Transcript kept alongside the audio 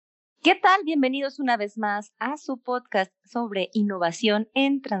¿Qué tal? Bienvenidos una vez más a su podcast sobre innovación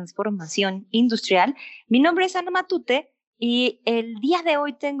en transformación industrial. Mi nombre es Ana Matute y el día de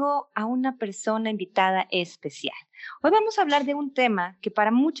hoy tengo a una persona invitada especial. Hoy vamos a hablar de un tema que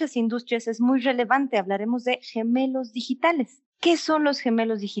para muchas industrias es muy relevante. Hablaremos de gemelos digitales. ¿Qué son los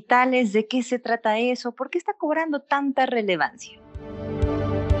gemelos digitales? ¿De qué se trata eso? ¿Por qué está cobrando tanta relevancia?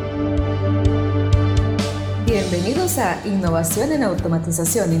 Bienvenidos a Innovación en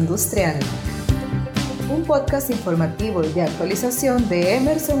Automatización Industrial, un podcast informativo y de actualización de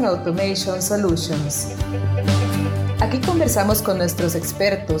Emerson Automation Solutions. Aquí conversamos con nuestros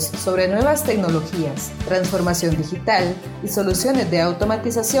expertos sobre nuevas tecnologías, transformación digital y soluciones de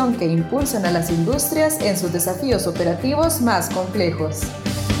automatización que impulsan a las industrias en sus desafíos operativos más complejos.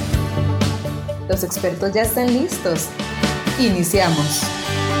 Los expertos ya están listos. Iniciamos.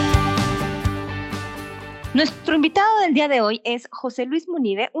 Nuestro invitado del día de hoy es José Luis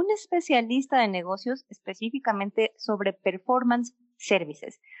Munive, un especialista de negocios específicamente sobre performance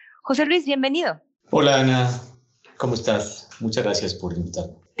services. José Luis, bienvenido. Hola Ana, ¿cómo estás? Muchas gracias por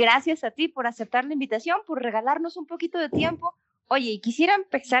invitarme. Gracias a ti por aceptar la invitación, por regalarnos un poquito de tiempo. Oye, y quisiera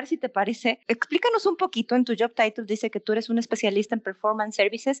empezar, si te parece, explícanos un poquito, en tu job title dice que tú eres un especialista en performance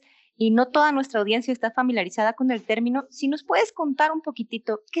services y no toda nuestra audiencia está familiarizada con el término. Si nos puedes contar un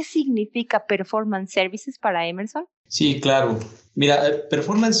poquitito qué significa performance services para Emerson. Sí, claro. Mira,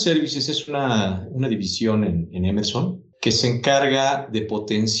 performance services es una división en Emerson que se encarga de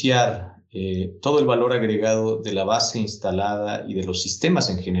potenciar todo el valor agregado de la base instalada y de los sistemas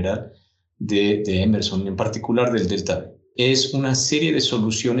en general de Emerson, en particular del Delta V. Es una serie de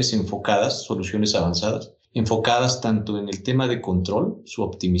soluciones enfocadas, soluciones avanzadas, enfocadas tanto en el tema de control, su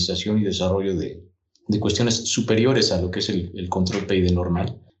optimización y desarrollo de cuestiones superiores a lo que es el control PID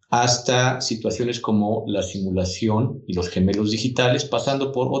normal, hasta situaciones como la simulación y los gemelos digitales,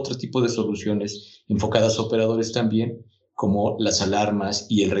 pasando por otro tipo de soluciones enfocadas a operadores también, como las alarmas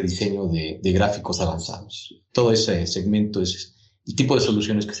y el rediseño de gráficos avanzados. Todo ese segmento es el tipo de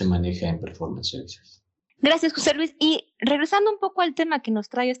soluciones que se maneja en Performance Services. Gracias, José Luis. Y regresando un poco al tema que nos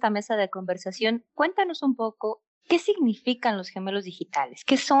trae esta mesa de conversación, cuéntanos un poco qué significan los gemelos digitales,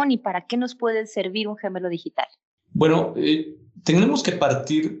 qué son y para qué nos puede servir un gemelo digital. Bueno, tenemos que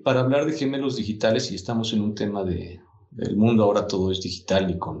partir para hablar de gemelos digitales y estamos en un tema del mundo, ahora todo es digital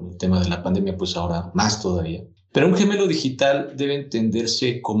y con el tema de la pandemia pues ahora más todavía. Pero un gemelo digital debe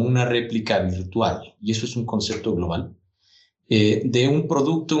entenderse como una réplica virtual y eso es un concepto global de un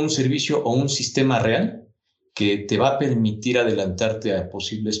producto, un servicio o un sistema real que te va a permitir adelantarte a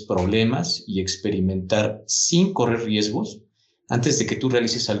posibles problemas y experimentar sin correr riesgos antes de que tú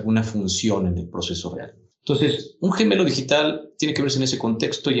realices alguna función en el proceso real. Entonces, un gemelo digital tiene que verse en ese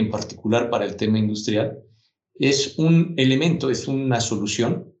contexto y en particular para el tema industrial. Es un elemento, es una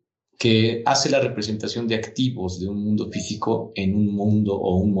solución que hace la representación de activos de un mundo físico en un mundo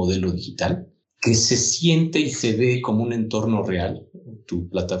o un modelo digital que se siente y se ve como un entorno real. Tu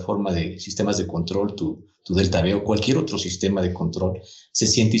plataforma de sistemas de control, tu Delta V o cualquier otro sistema de control se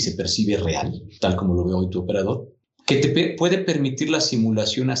siente y se percibe real, tal como lo ve hoy tu operador, que te puede permitir la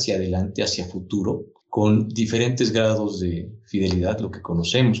simulación hacia adelante, hacia futuro, con diferentes grados de fidelidad, lo que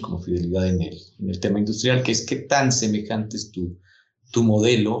conocemos como fidelidad en el tema industrial, que es qué tan semejante es tu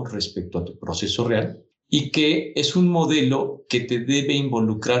modelo respecto a tu proceso real, y que es un modelo que te debe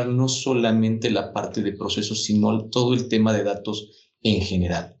involucrar no solamente la parte de procesos, sino todo el tema de datos en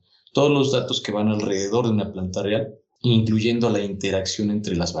general. Todos los datos que van alrededor de una planta real, incluyendo la interacción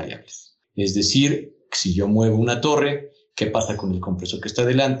entre las variables. Es decir, si yo muevo una torre, ¿qué pasa con el compresor que está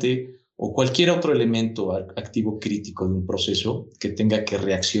delante? O cualquier otro elemento activo crítico de un proceso que tenga que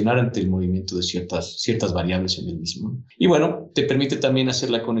reaccionar ante el movimiento de ciertas variables en el mismo. Y bueno, te permite también hacer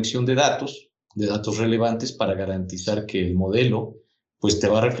la conexión de datos relevantes para garantizar que el modelo pues te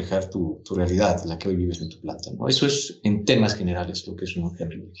va a reflejar tu realidad, la que hoy vives en tu planta, ¿no? Eso es en temas generales lo que es un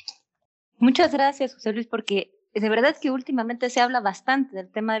gemelo digital. Muchas gracias, José Luis, porque de verdad que últimamente se habla bastante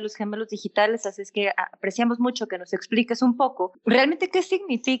del tema de los gemelos digitales, así es que apreciamos mucho que nos expliques un poco realmente qué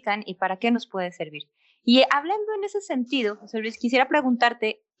significan y para qué nos puede servir. Y hablando en ese sentido, José Luis, quisiera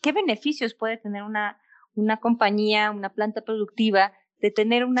preguntarte qué beneficios puede tener una compañía, una planta productiva, de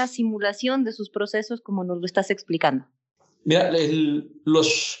tener una simulación de sus procesos como nos lo estás explicando. Mira,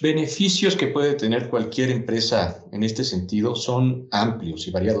 los beneficios que puede tener cualquier empresa en este sentido son amplios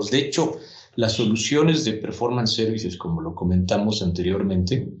y variados. De hecho, las soluciones de performance services, como lo comentamos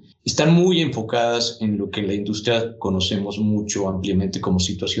anteriormente, están muy enfocadas en lo que en la industria conocemos mucho ampliamente como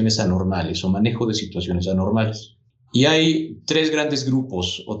situaciones anormales o manejo de situaciones anormales. Y hay tres grandes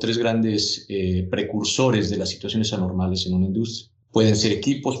grupos o tres grandes precursores de las situaciones anormales en una industria. Pueden ser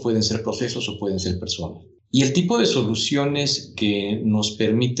equipos, pueden ser procesos o pueden ser personas. Y el tipo de soluciones que nos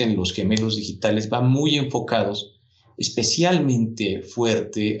permiten los gemelos digitales van muy enfocados especialmente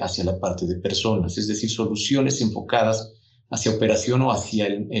fuerte hacia la parte de personas, es decir, soluciones enfocadas hacia operación o hacia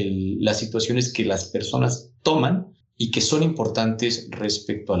las situaciones que las personas toman y que son importantes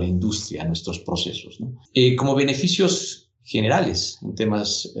respecto a la industria, a nuestros procesos, ¿no? Como beneficios generales en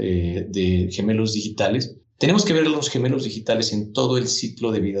temas de gemelos digitales, tenemos que ver los gemelos digitales en todo el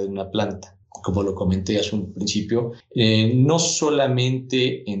ciclo de vida de una planta. Como lo comenté hace un principio, no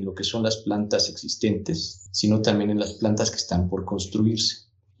solamente en lo que son las plantas existentes, sino también en las plantas que están por construirse.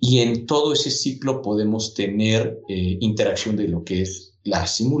 Y en todo ese ciclo podemos tener interacción de lo que es la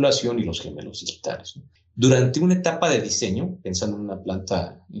simulación y los gemelos digitales, ¿no? Durante una etapa de diseño, pensando en una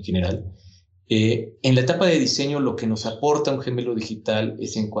planta en general, en la etapa de diseño lo que nos aporta un gemelo digital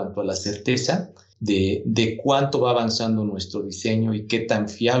es en cuanto a la certeza de cuánto va avanzando nuestro diseño y qué tan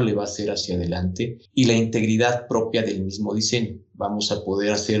fiable va a ser hacia adelante, y la integridad propia del mismo diseño. Vamos a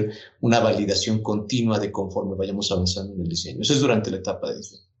poder hacer una validación continua de conforme vayamos avanzando en el diseño. Eso es durante la etapa de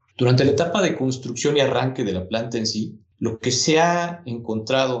diseño. Durante la etapa de construcción y arranque de la planta en sí, lo que se ha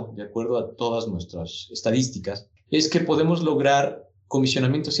encontrado, de acuerdo a todas nuestras estadísticas, es que podemos lograr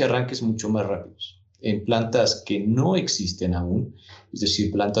comisionamientos y arranques mucho más rápidos. En plantas que no existen aún, es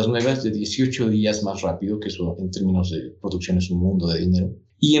decir, plantas nuevas, de 18 días más rápido, que eso en términos de producción es un mundo de dinero.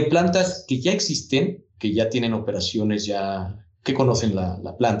 Y en plantas que ya existen, que ya tienen operaciones, ya que conocen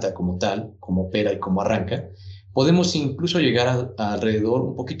la planta como tal, cómo opera y cómo arranca, podemos incluso llegar a alrededor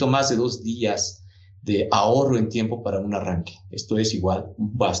un poquito más de 2 días de ahorro en tiempo para un arranque. Esto es igual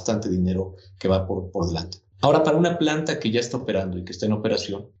bastante dinero que va por delante. Ahora, para una planta que ya está operando y que está en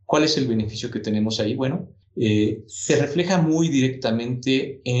operación, ¿cuál es el beneficio que tenemos ahí? Bueno, se refleja muy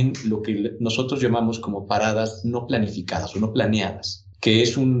directamente en lo que nosotros llamamos como paradas no planificadas o no planeadas, que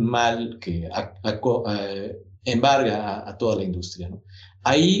es un mal que embarga a toda la industria, ¿no?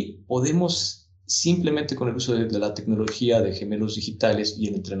 Ahí podemos, simplemente con el uso de la tecnología de gemelos digitales y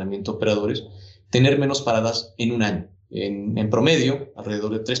el entrenamiento de operadores, tener menos paradas en un año. En promedio,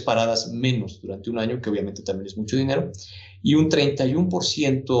 alrededor de 3 paradas menos durante un año, que obviamente también es mucho dinero, y un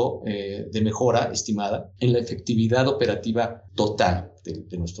 31% de mejora estimada en la efectividad operativa total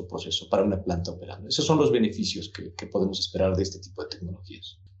de nuestro proceso para una planta operando. Esos son los beneficios que podemos esperar de este tipo de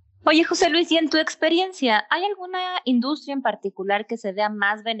tecnologías. Oye, José Luis, y en tu experiencia, ¿hay alguna industria en particular que se vea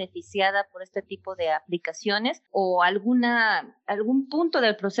más beneficiada por este tipo de aplicaciones o algún punto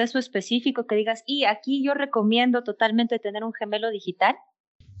del proceso específico que digas, y aquí yo recomiendo totalmente tener un gemelo digital?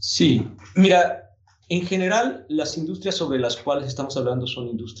 Sí, mira, en general las industrias sobre las cuales estamos hablando son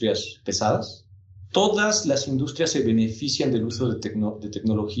industrias pesadas. Todas las industrias se benefician del uso de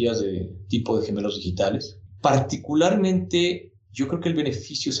tecnologías de tipo de gemelos digitales. Particularmente, yo creo que el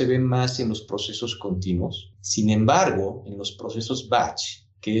beneficio se ve más en los procesos continuos. Sin embargo, en los procesos batch,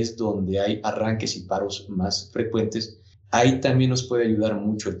 que es donde hay arranques y paros más frecuentes, ahí también nos puede ayudar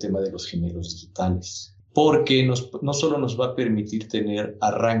mucho el tema de los gemelos digitales, porque no solo nos va a permitir tener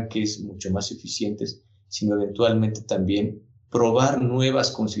arranques mucho más eficientes, sino eventualmente también probar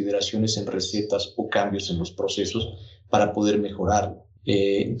nuevas consideraciones en recetas o cambios en los procesos para poder mejorarlo.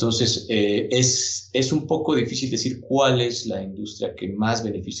 Entonces, es un poco difícil decir cuál es la industria que más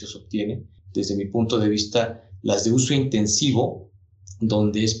beneficios obtiene. Desde mi punto de vista, las de uso intensivo,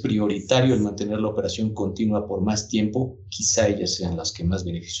 donde es prioritario el mantener la operación continua por más tiempo, quizá ellas sean las que más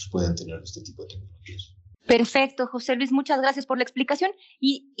beneficios puedan tener de este tipo de tecnologías. Perfecto, José Luis, muchas gracias por la explicación.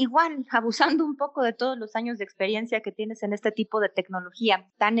 Y igual, abusando un poco de todos los años de experiencia que tienes en este tipo de tecnología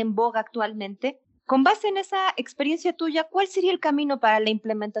tan en boga actualmente, con base en esa experiencia tuya, ¿cuál sería el camino para la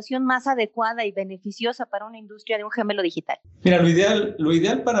implementación más adecuada y beneficiosa para una industria de un gemelo digital? Mira, lo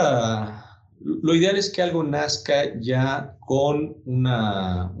ideal es que algo nazca ya con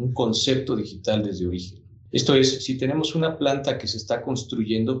un concepto digital desde origen. Esto es, si tenemos una planta que se está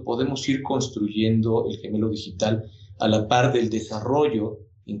construyendo, podemos ir construyendo el gemelo digital a la par del desarrollo,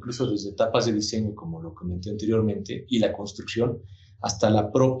 incluso desde etapas de diseño, como lo comenté anteriormente, y la construcción, hasta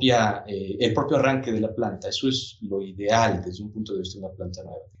el propio arranque de la planta. Eso es lo ideal desde un punto de vista de una planta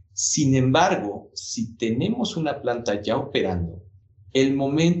nueva. Sin embargo, si tenemos una planta ya operando, el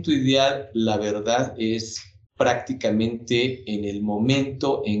momento ideal, la verdad, es prácticamente en el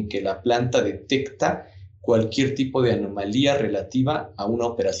momento en que la planta detecta cualquier tipo de anomalía relativa a una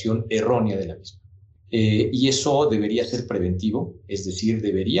operación errónea de la misma. Y eso debería ser preventivo, es decir,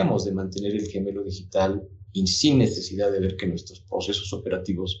 deberíamos de mantener el gemelo digital y sin necesidad de ver que nuestros procesos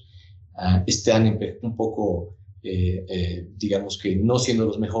operativos están un poco, digamos que no siendo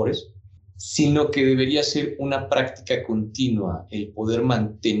los mejores. sino que debería ser una práctica continua el poder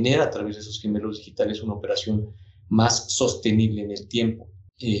mantener a través de esos gemelos digitales una operación más sostenible en el tiempo.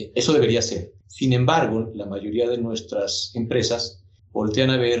 Eso debería ser. Sin embargo, la mayoría de nuestras empresas voltean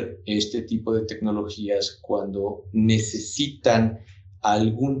a ver este tipo de tecnologías cuando necesitan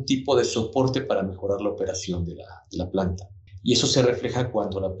algún tipo de soporte para mejorar la operación de la planta. Y eso se refleja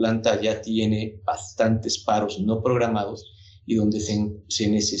cuando la planta ya tiene bastantes paros no programados y donde se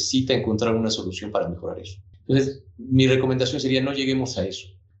necesita encontrar una solución para mejorar eso. Entonces, mi recomendación sería no lleguemos a eso.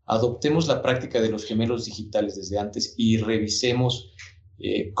 Adoptemos la práctica de los gemelos digitales desde antes y revisemos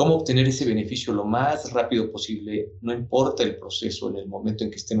cómo obtener ese beneficio lo más rápido posible, no importa el proceso, en el momento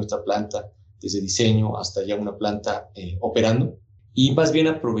en que esté nuestra planta, desde diseño hasta ya una planta operando, y más bien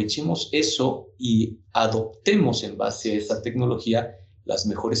aprovechemos eso y adoptemos en base a esa tecnología las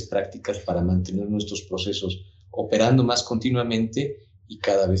mejores prácticas para mantener nuestros procesos operando más continuamente y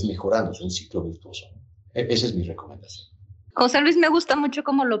cada vez mejorando. Es un ciclo virtuoso, ¿no? Esa es mi recomendación. José Luis, me gusta mucho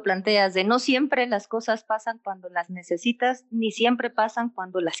cómo lo planteas, de no siempre las cosas pasan cuando las necesitas, ni siempre pasan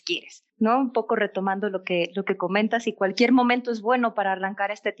cuando las quieres, ¿no? Un poco retomando lo que comentas, y cualquier momento es bueno para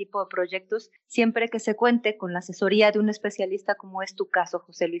arrancar este tipo de proyectos, siempre que se cuente con la asesoría de un especialista como es tu caso,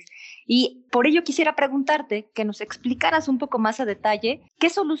 José Luis. Y por ello quisiera preguntarte que nos explicaras un poco más a detalle qué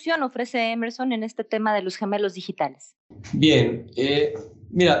solución ofrece Emerson en este tema de los gemelos digitales. Bien,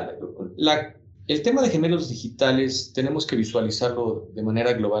 mira, el tema de gemelos digitales tenemos que visualizarlo de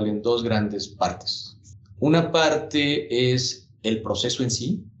manera global en dos grandes partes. Una parte es el proceso en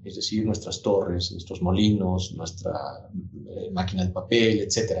sí, es decir, nuestras torres, nuestros molinos, nuestra máquina de papel,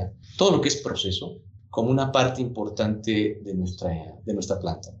 etcétera. Todo lo que es proceso, como una parte importante de nuestra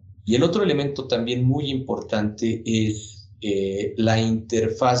planta. Y el otro elemento también muy importante es la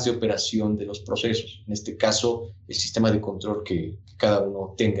interfaz de operación de los procesos. En este caso, el sistema de control que cada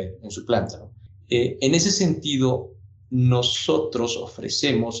uno tenga en su planta, ¿no? En ese sentido, nosotros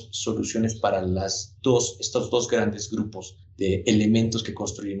ofrecemos soluciones para estos dos grandes grupos de elementos que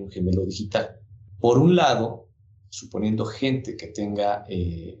construyen un gemelo digital. Por un lado, suponiendo gente que tenga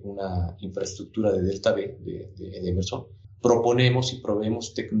una infraestructura de Delta V, de Emerson, proponemos y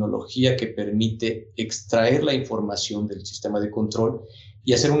proveemos tecnología que permite extraer la información del sistema de control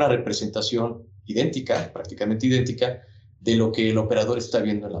y hacer una representación idéntica, prácticamente idéntica, de lo que el operador está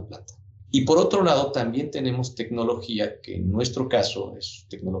viendo en la planta. Y por otro lado, también tenemos tecnología, que en nuestro caso es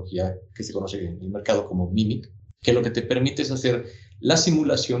tecnología que se conoce en el mercado como Mimic, que lo que te permite es hacer la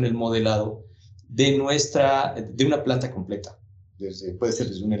simulación, el modelado de una planta completa. Puede ser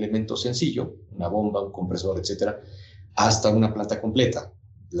desde un elemento sencillo, una bomba, un compresor, etcétera, hasta una planta completa,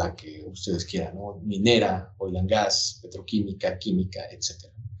 la que ustedes quieran, ¿no? Minera, oil and gas, petroquímica, química,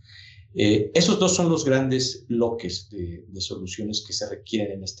 etcétera. Esos dos son los grandes bloques de soluciones que se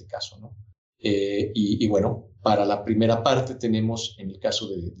requieren en este caso, ¿no? Y bueno, para la primera parte tenemos, en el caso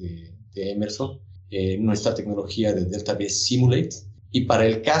de Emerson, nuestra tecnología de Delta V Simulate, y para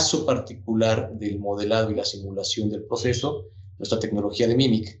el caso particular del modelado y la simulación del proceso, nuestra tecnología de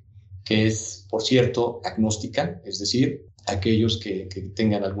Mimic, que es, por cierto, agnóstica, es decir, aquellos que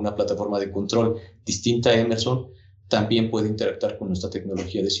tengan alguna plataforma de control distinta a Emerson también puede interactuar con nuestra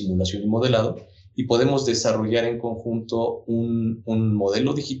tecnología de simulación y modelado, y podemos desarrollar en conjunto un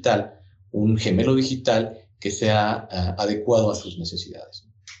modelo digital, un gemelo digital que sea adecuado a sus necesidades.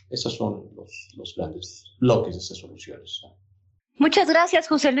 Esos son los grandes bloques de esas soluciones. Muchas gracias,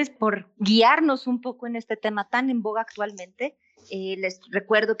 José Luis, por guiarnos un poco en este tema tan en boga actualmente. Les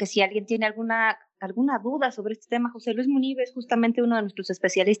recuerdo que si alguien tiene alguna duda sobre este tema, José Luis Munive es justamente uno de nuestros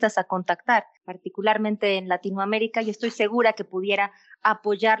especialistas a contactar, particularmente en Latinoamérica, y estoy segura que pudiera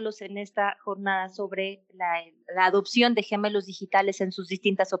apoyarlos en esta jornada sobre la adopción de gemelos digitales en sus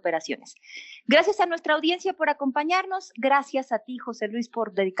distintas operaciones. Gracias a nuestra audiencia por acompañarnos, gracias a ti, José Luis,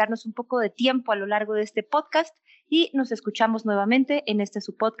 por dedicarnos un poco de tiempo a lo largo de este podcast, y nos escuchamos nuevamente en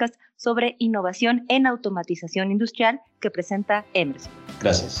su podcast sobre innovación en automatización industrial que presenta Emerson.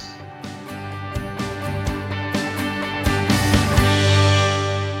 Gracias.